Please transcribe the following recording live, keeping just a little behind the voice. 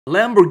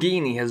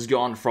Lamborghini has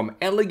gone from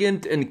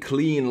elegant and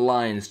clean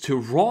lines to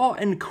raw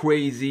and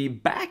crazy,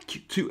 back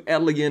to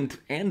elegant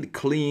and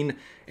clean,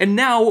 and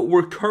now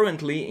we're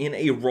currently in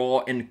a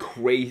raw and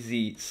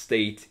crazy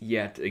state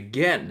yet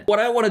again. What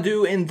I want to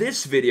do in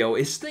this video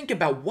is think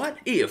about what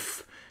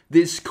if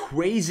these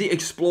crazy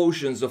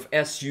explosions of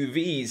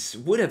SUVs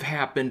would have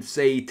happened,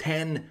 say,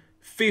 10,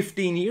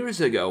 15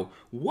 years ago.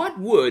 What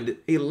would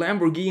a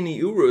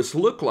Lamborghini URUS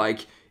look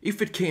like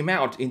if it came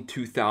out in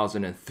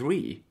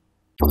 2003?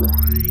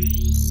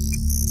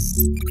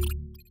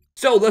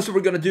 So that's what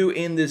we're gonna do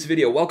in this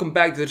video. Welcome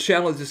back to the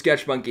channel, it's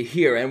TheSketchMonkey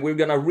here, and we're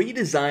gonna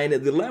redesign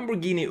the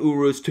Lamborghini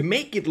URUS to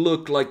make it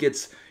look like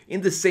it's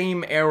in the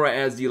same era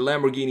as the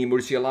Lamborghini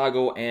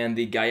Murcielago and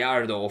the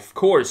Gallardo. Of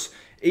course,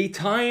 a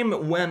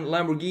time when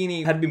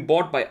Lamborghini had been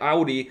bought by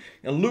Audi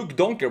and Luke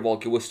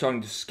Donkerwolke was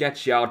starting to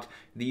sketch out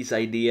these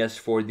ideas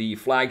for the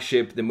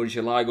flagship, the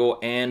Murcielago,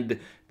 and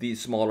the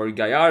smaller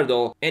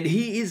Gallardo. And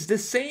he is the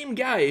same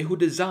guy who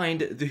designed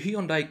the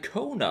Hyundai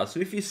Kona. So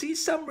if you see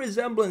some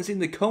resemblance in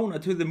the Kona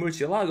to the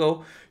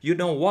Murcielago, you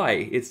know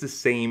why. It's the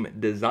same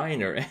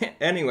designer.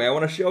 Anyway, I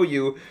want to show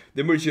you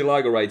the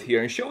Murcielago right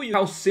here and show you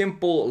how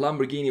simple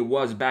Lamborghini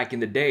was back in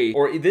the day.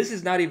 Or this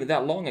is not even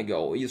that long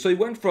ago. So it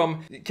went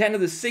from kind of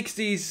the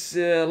 60s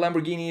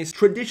Lamborghinis,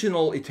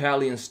 traditional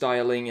Italian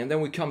styling, and then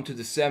we come to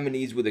the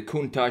 70s with the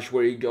Countach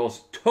where he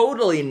goes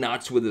totally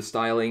nuts with the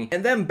styling,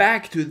 and then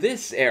back to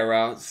this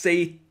era,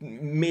 say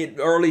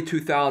early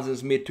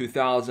 2000s, mid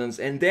 2000s,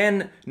 and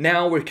then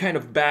now we're kind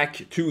of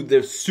back to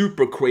the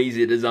super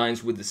crazy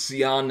designs with the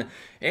Sian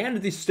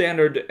and the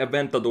standard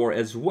Aventador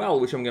as well,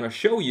 which I'm gonna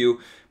show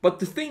you. But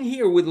the thing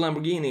here with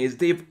Lamborghini is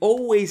they've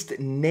always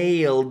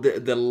nailed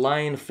the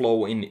line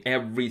flow in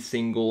every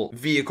single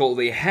vehicle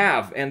they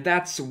have, and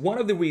that's one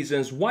of the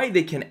reasons why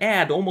they can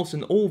add almost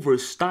an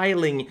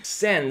over-styling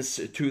sense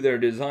to their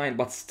design,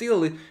 but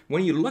still,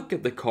 when you look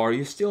at the car,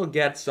 you still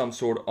get some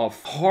sort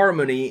of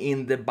harmony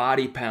in the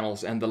body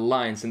panels and the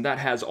lines, and that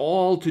has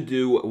all to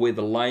do with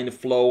the line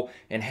flow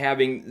and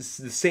having the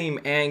same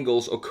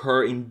angles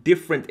occur in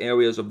different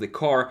areas of the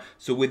car,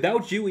 so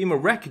without you even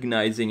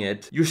recognizing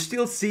it, you're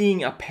still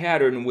seeing a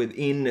pattern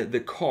within the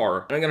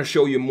car. And I'm gonna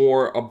show you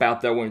more about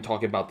that when we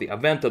talk about the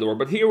Aventador,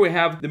 but here we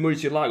have the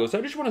Murcielago. So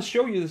I just want to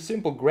show you the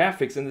simple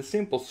graphics and the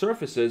simple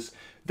surfaces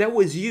that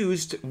was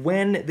used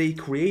when they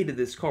created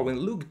this car, when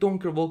Luke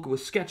Donkerwolke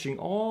was sketching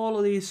all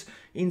of these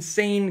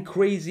insane,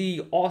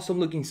 crazy, awesome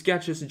looking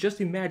sketches.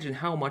 Just imagine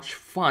how much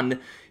fun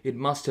it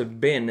must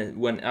have been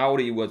when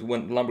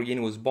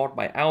Lamborghini was bought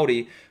by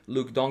Audi,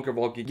 Luke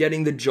Donkerwolke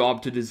getting the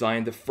job to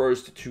design the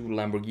first two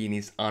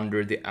Lamborghinis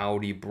under the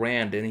Audi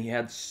brand. And he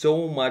had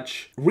so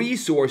much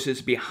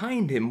resources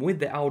behind him with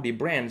the Audi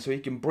brand, so he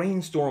can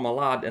brainstorm a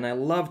lot. And I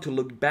love to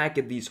look back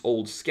at these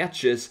old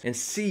sketches and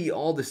see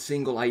all the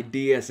single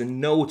ideas and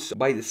notes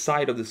by the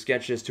side of the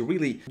sketches to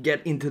really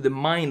get into the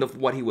mind of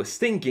what he was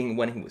thinking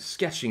when he was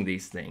sketching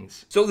these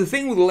things. So the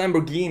thing with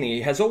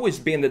Lamborghini has always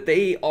been that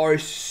they are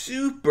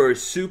super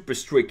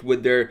strict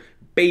with their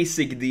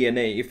basic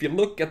DNA. If you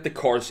look at the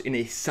cars in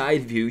a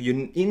side view,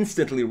 you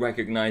instantly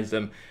recognize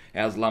them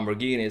as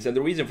Lamborghinis, and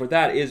the reason for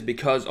that is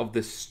because of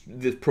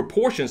the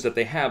proportions that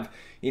they have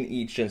in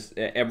each and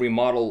every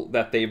model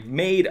that they've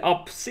made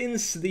up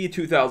since the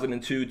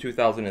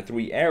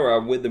 2002-2003 era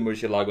with the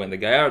Murcielago and the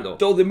Gallardo.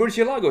 So the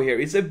Murcielago here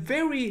is a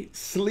very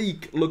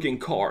sleek looking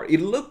car.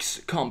 It looks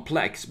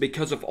complex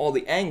because of all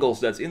the angles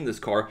that's in this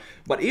car,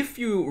 but if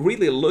you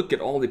really look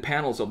at all the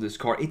panels of this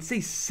car, it's a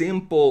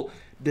simple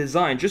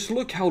design. Just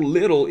look how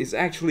little is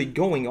actually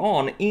going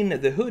on in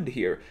the hood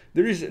here.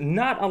 There is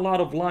not a lot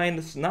of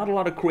lines, not a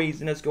lot of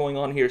craziness going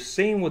on here.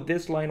 Same with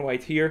this line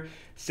right here,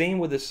 same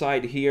with the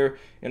side here,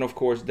 and of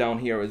course down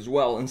here as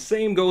well. And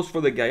same goes for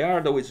the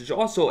Gallardo, which is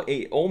also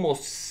a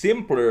almost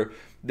simpler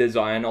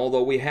design,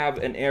 although we have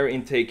an air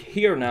intake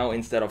here now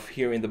instead of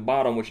here in the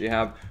bottom, which you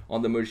have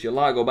on the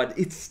Murcielago, but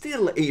it's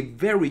still a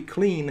very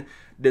clean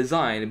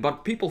design.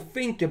 But people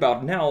think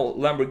about now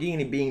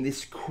Lamborghini being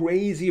this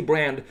crazy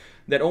brand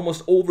that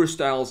almost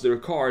overstyles their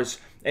cars,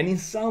 and in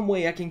some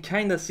way I can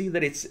kind of see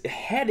that it's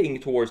heading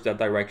towards that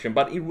direction,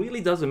 but it really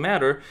doesn't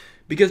matter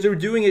because they're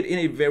doing it in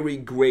a very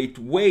great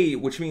way,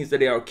 which means that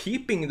they are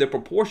keeping the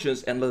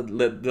proportions and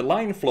the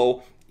line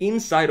flow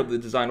inside of the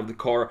design of the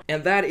car,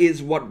 and that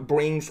is what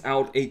brings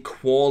out a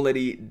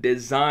quality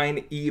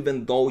design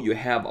even though you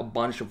have a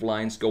bunch of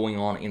lines going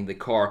on in the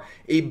car.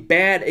 A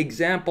bad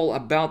example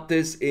about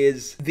this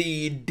is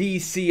the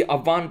DC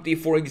Avanti,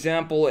 for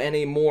example, and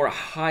a more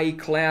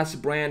high-class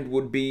brand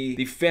would be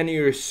the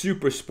Fenrir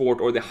Super Sport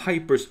or the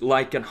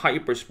Lykan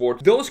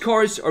Hypersport. Those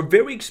cars are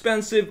very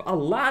expensive, a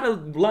lot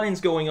of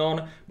lines going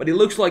on, but it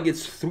looks like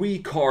it's three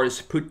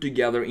cars put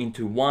together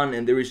into one,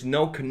 and there is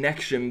no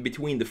connection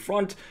between the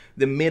front,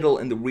 the middle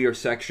and the rear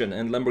section,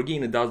 and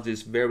Lamborghini does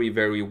this very,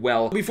 very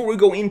well. Before we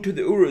go into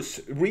the Urus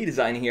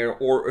redesign here,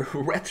 or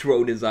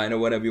retro design, or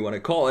whatever you want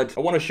to call it, I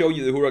want to show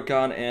you the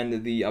Huracan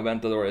and the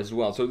Aventador as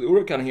well. So the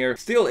Huracan here,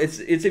 still, it's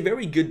a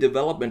very good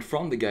development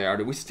from the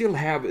Gallardo. We still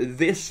have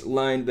this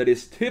line that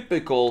is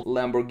typical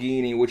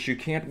Lamborghini, which you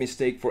can't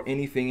mistake for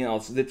anything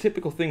else. The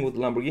typical thing with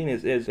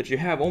Lamborghinis is that you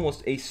have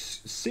almost a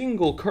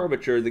single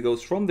curvature that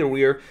goes from the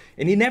rear,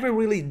 and it never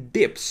really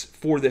dips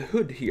for the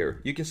hood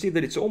here. You can see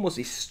that it's almost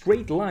a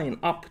straight line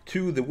up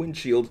to the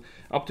windshield,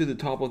 up to the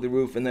top of the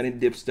roof, and then it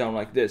dips down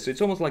like this. So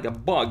it's almost like a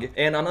bug.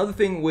 And another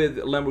thing with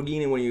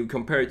Lamborghini, when you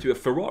compare it to a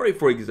Ferrari,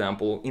 for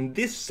example, in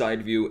this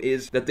side view,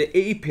 is that the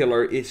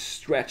A-pillar is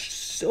stretched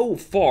so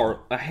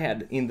far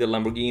ahead in the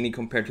Lamborghini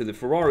compared to the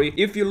Ferrari.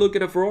 If you look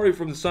at a Ferrari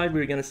from the side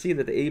view, you're gonna see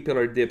that the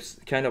A-pillar dips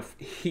kind of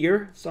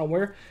here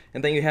somewhere,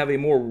 and then you have a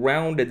more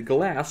rounded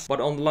glass. But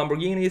on the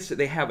Lamborghinis,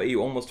 they have a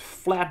almost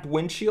flat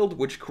windshield,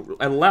 which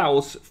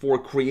allows for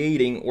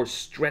creating or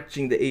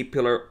stretching the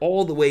A-pillar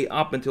all the way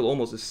up until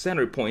almost the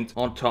center point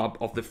on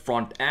top of the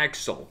front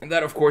axle. And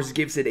that, of course,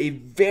 gives it a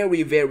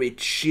very, very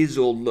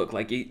chiseled look,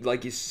 like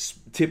a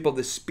tip of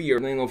the spear.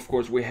 And then, of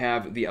course, we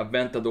have the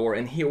Aventador,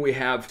 and here we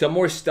have some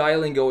more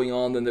styling going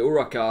on than the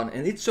Huracan,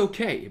 and it's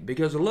okay,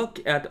 because look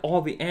at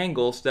all the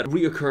angles that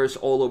reoccurs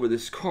all over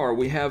this car.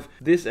 We have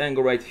this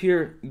angle right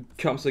here,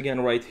 comes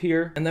again right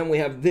here, and then we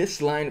have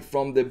this line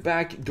from the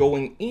back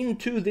going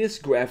into this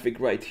graphic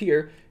right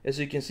here, as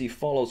you can see,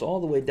 follows all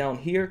the way down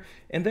here.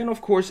 And then,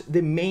 of course,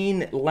 the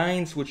main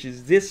lines, which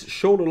is this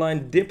shoulder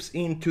line, dips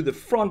into the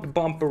front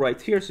bumper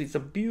right here. So it's a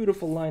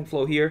beautiful line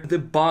flow here. The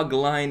bug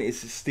line is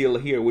still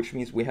here, which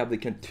means we have the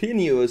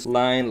continuous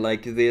line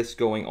like this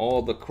going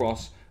all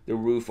across the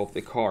roof of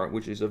the car,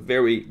 which is a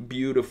very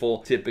beautiful,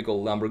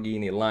 typical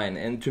Lamborghini line.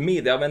 And to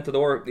me, the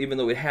Aventador, even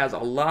though it has a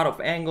lot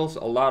of angles,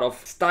 a lot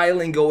of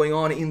styling going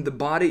on in the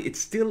body, it's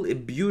still a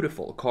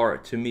beautiful car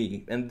to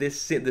me. And the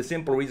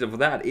simple reason for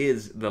that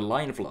is the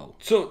line flow.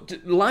 So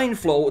line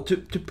flow, to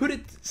put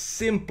it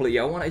simply,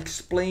 I want to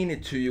explain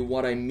it to you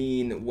what I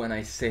mean when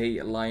I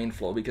say line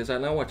flow, because I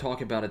know I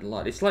talk about it a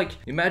lot. It's like,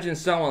 imagine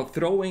someone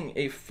throwing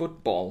a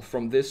football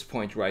from this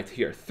point right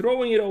here,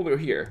 throwing it over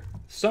here,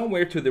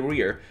 somewhere to the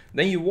rear.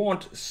 Then you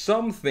want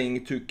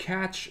something to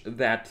catch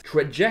that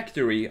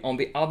trajectory on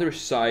the other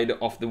side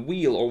of the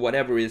wheel, or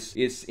whatever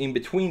is in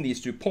between these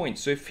 2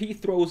 points. So if he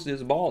throws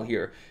this ball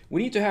here,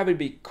 we need to have it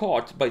be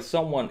caught by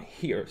someone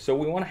here. So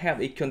we want to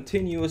have a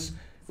continuous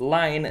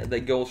line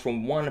that goes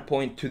from one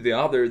point to the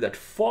other, that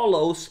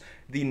follows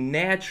the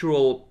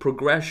natural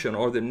progression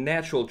or the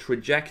natural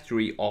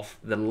trajectory of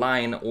the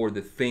line or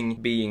the thing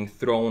being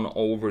thrown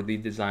over the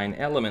design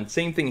element.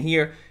 Same thing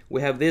here.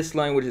 We have this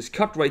line which is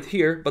cut right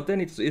here, but then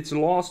it's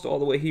lost all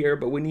the way here,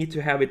 but we need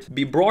to have it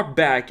be brought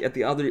back at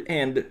the other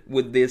end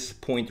with this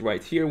point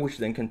right here, which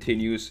then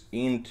continues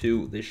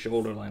into the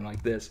shoulder line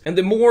like this. And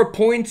the more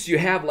points you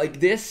have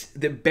like this,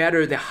 the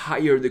better, the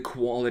higher the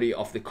quality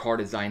of the car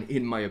design,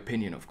 in my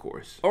opinion, of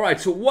course. All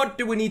right, so what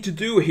do we need to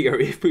do here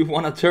if we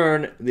want to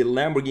turn the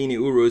Lamborghini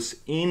Urus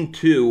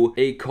into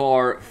a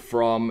car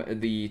from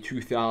the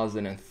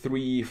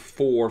 2003,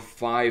 4,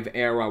 5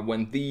 era,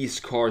 when these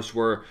cars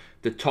were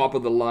the top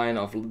of the line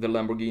of the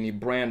Lamborghini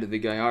brand, the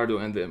Gallardo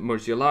and the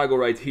Murcielago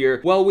right here?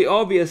 Well, we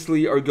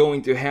obviously are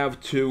going to have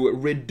to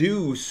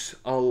reduce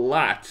a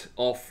lot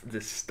of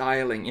the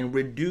styling and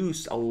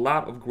reduce a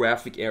lot of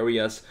graphic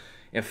areas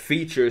and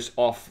features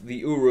of the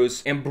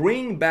Urus, and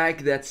bring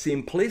back that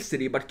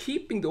simplicity, but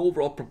keeping the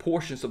overall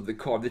proportions of the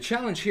car. The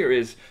challenge here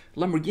is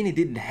Lamborghini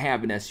didn't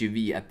have an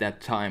SUV at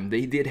that time.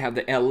 They did have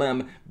the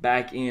LM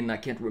back in, I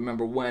can't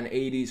remember when,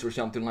 80s or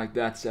something like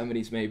that,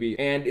 70s maybe.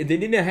 And they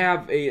didn't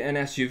have an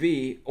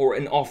SUV or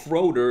an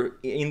off-roader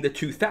in the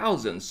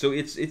 2000s. So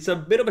it's a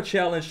bit of a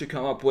challenge to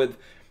come up with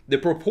the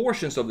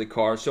proportions of the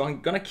car. So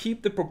I'm gonna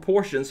keep the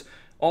proportions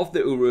of the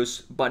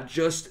Urus, but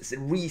just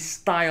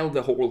restyle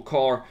the whole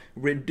car,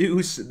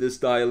 reduce the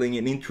styling,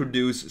 and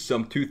introduce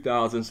some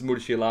 2000s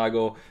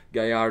Murcielago,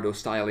 Gallardo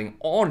styling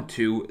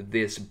onto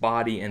this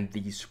body and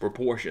these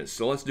proportions.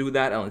 So let's do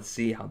that, and let's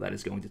see how that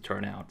is going to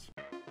turn out.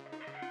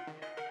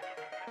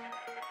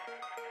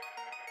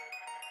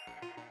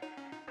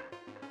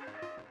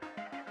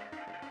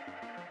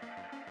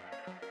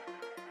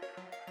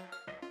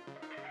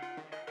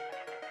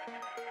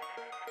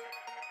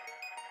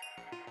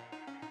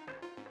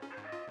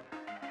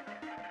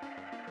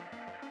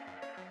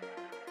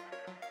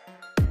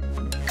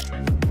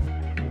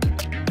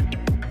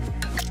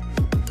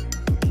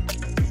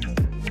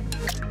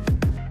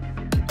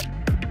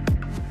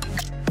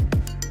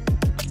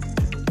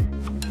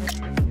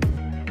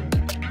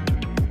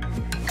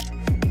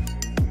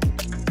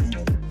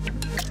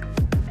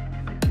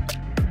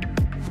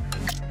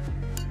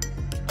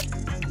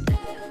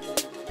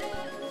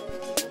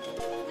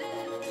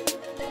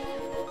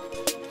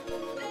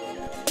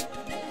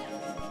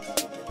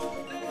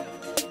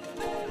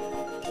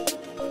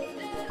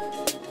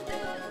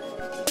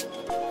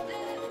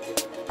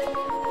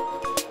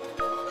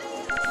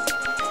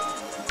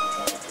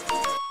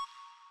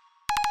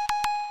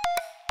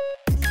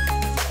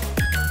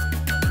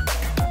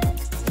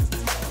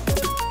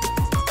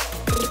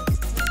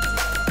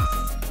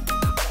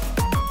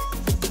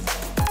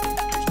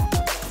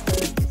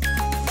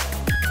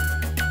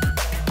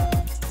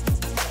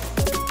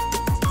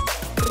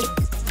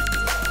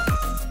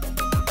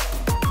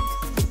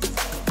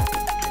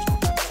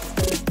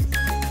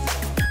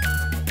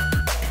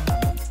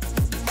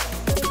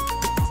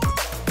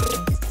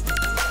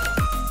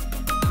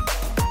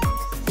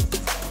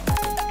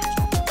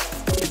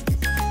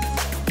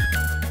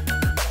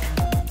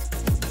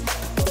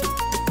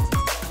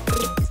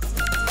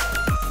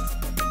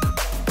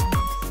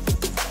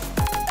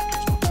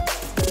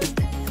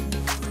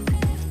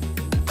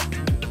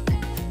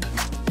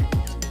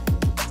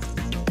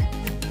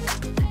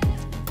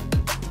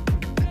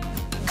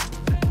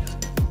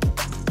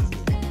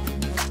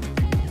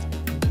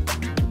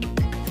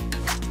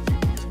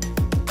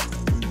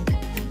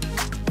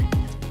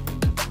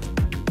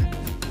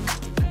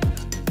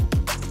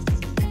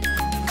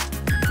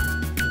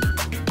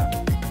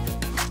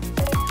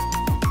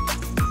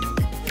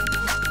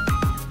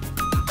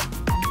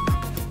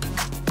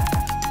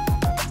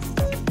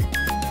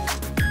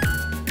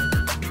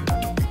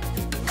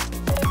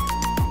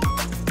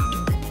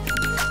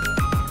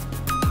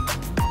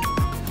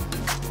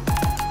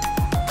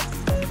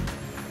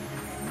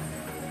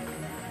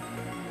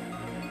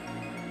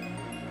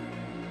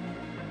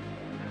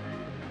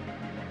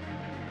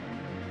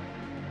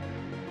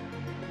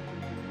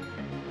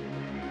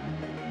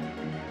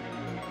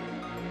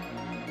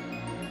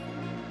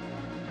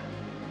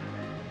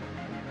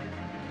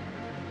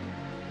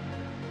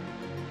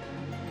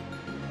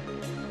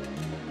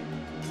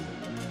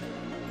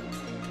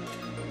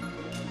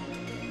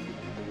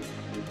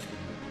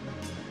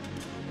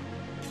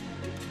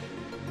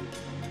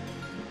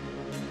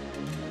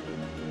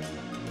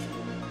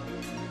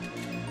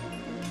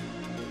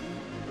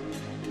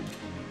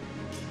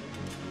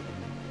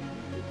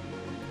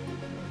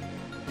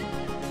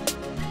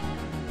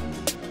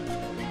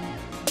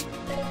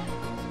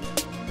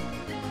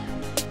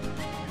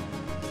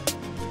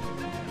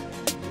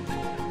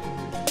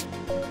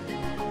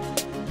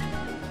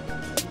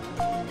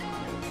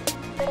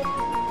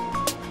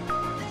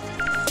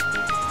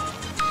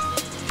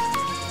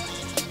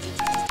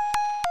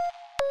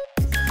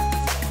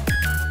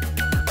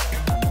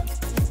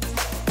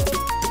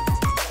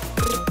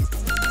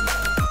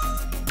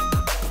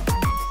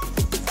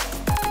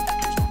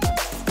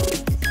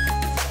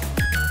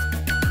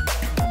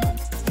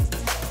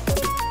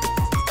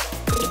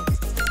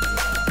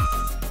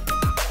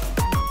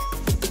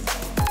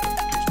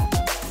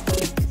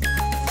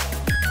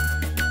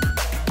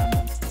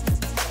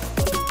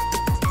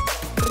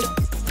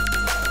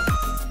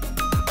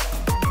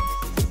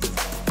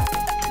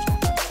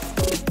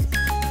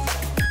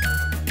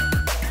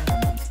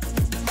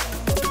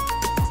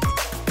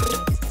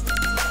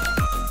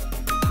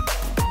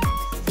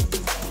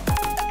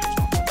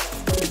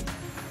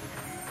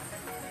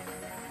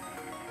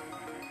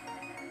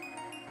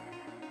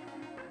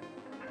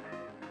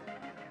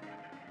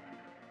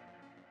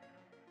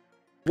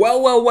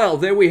 Well,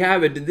 there we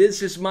have it.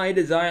 This is my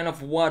design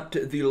of what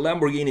the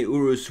Lamborghini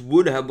Urus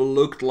would have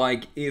looked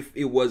like if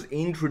it was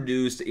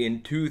introduced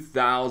in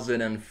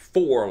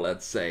 2004,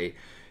 let's say.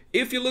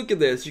 If you look at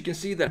this, you can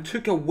see that I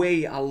took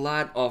away a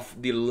lot of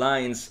the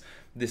lines,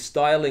 the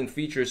styling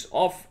features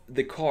of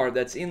the car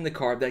that's in the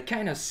car that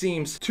kind of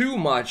seems too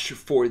much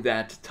for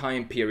that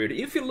time period.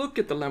 If you look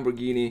at the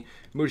Lamborghini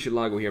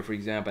Murcielago here, for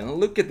example, and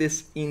look at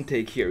this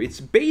intake here, it's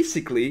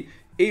basically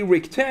a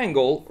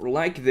rectangle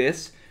like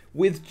this,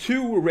 with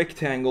two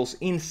rectangles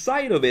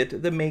inside of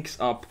it that makes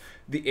up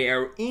the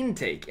air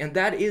intake, and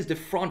that is the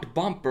front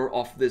bumper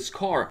of this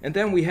car. And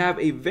then we have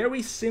a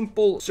very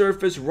simple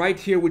surface right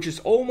here, which is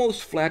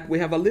almost flat. We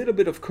have a little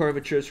bit of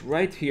curvatures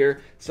right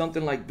here,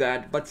 something like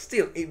that, but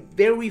still a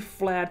very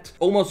flat,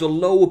 almost a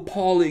low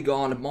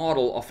polygon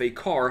model of a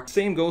car.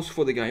 Same goes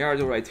for the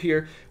Gallardo right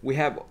here. We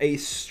have a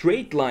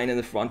straight line in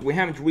the front. We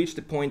haven't reached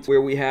the point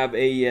where we have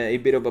a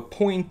bit of a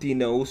pointy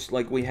nose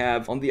like we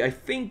have on the, I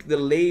think, the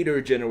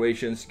later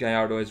generations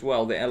Gallardo as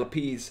well. The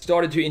LPs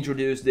started to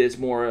introduce this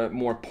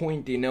more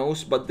pointy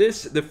nose, but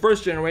this, the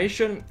first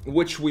generation,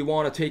 which we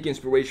want to take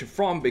inspiration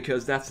from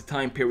because that's the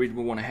time period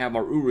we want to have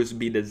our Urus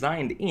be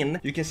designed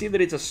in, you can see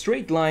that it's a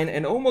straight line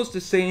and almost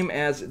the same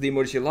as the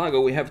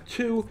Murcielago. We have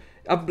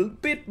a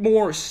bit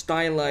more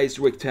stylized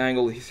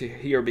rectangle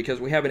here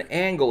because we have an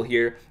angle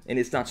here and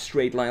it's not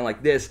straight line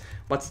like this,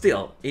 but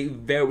still a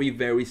very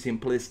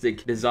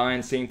simplistic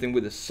design. Same thing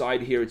with the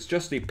side here, it's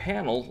just a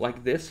panel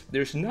like this,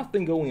 there's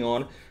nothing going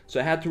on, so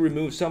I had to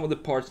remove some of the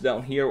parts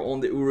down here on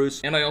the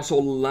Urus. And I also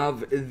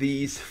love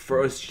these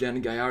first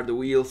gen Gallardo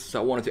wheels,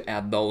 so I wanted to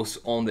add those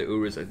on the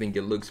Urus. I think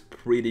it looks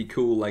pretty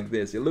cool like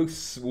this. It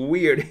looks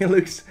weird, it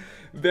looks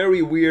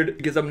very weird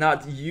because I'm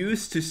not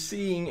used to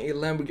seeing a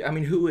Lamborghini. I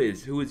mean, who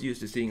is used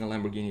to seeing a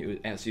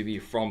Lamborghini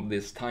SUV from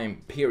this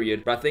time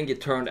period? But I think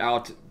it turned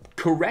out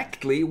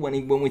correctly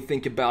when we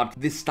think about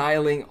the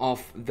styling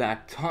of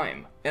that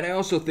time. And I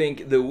also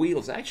think the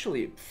wheels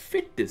actually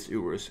fit this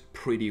Urus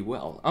pretty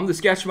well. I'm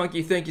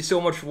TheSketchMonkey, thank you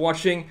so much for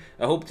watching.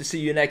 I hope to see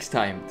you next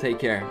time. Take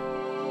care.